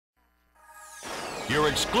your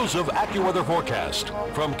exclusive AccuWeather forecast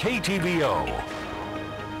from KTVO.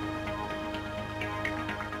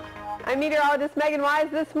 I'm meteorologist Megan Wise.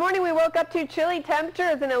 This morning we woke up to chilly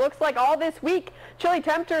temperatures, and it looks like all this week chilly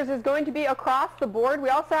temperatures is going to be across the board. We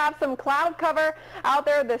also have some cloud cover out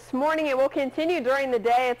there this morning. It will continue during the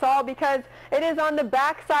day. It's all because it is on the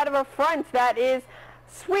back side of a front that is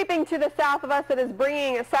sweeping to the south of us, that is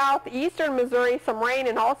bringing southeastern Missouri some rain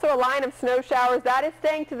and also a line of snow showers that is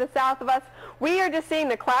staying to the south of us. We are just seeing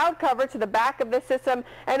the cloud cover to the back of the system,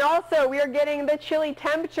 and also we are getting the chilly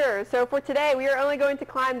temperatures. So for today, we are only going to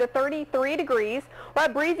climb to 33 degrees. We'll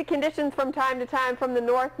have breezy conditions from time to time from the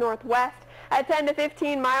north-northwest at 10 to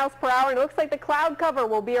 15 miles per hour, and it looks like the cloud cover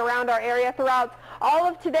will be around our area throughout all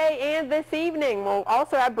of today and this evening. We'll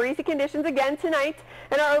also have breezy conditions again tonight,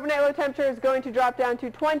 and our overnight low temperature is going to drop down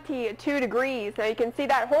to 22 degrees. Now you can see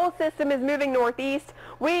that whole system is moving northeast.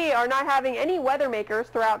 We are not having any weather makers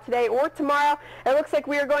throughout today or tomorrow. It looks like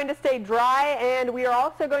we are going to stay dry, and we are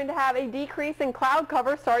also going to have a decrease in cloud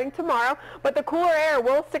cover starting tomorrow, but the cooler air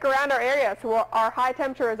will stick around our area, so our high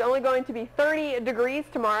temperature is only going to be 30 degrees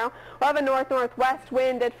tomorrow. We'll have a north-northwest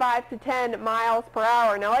wind at 5 to 10 miles per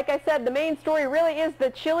hour. Now, like I said, the main story really is the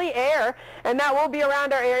chilly air, and that will be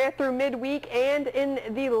around our area through midweek and in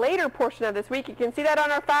the later portion of this week. You can see that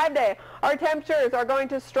on our 5-day. Our temperatures are going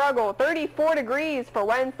to struggle. 34 degrees for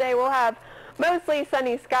Wednesday. We'll have mostly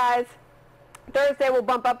sunny skies. Thursday will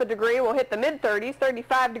bump up a degree. We'll hit the mid-30s,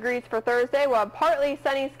 35 degrees for Thursday. We'll have partly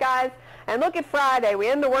sunny skies. And look at Friday. We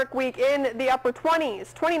end the work week in the upper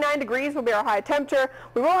 20s. 29 degrees will be our high temperature.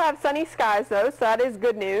 We will have sunny skies, though, so that is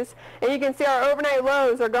good news. And you can see our overnight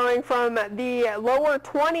lows are going from the lower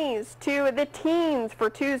 20s to the teens for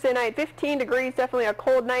Tuesday night. 15 degrees, definitely a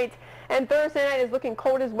cold night. And Thursday night is looking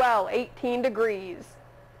cold as well, 18 degrees.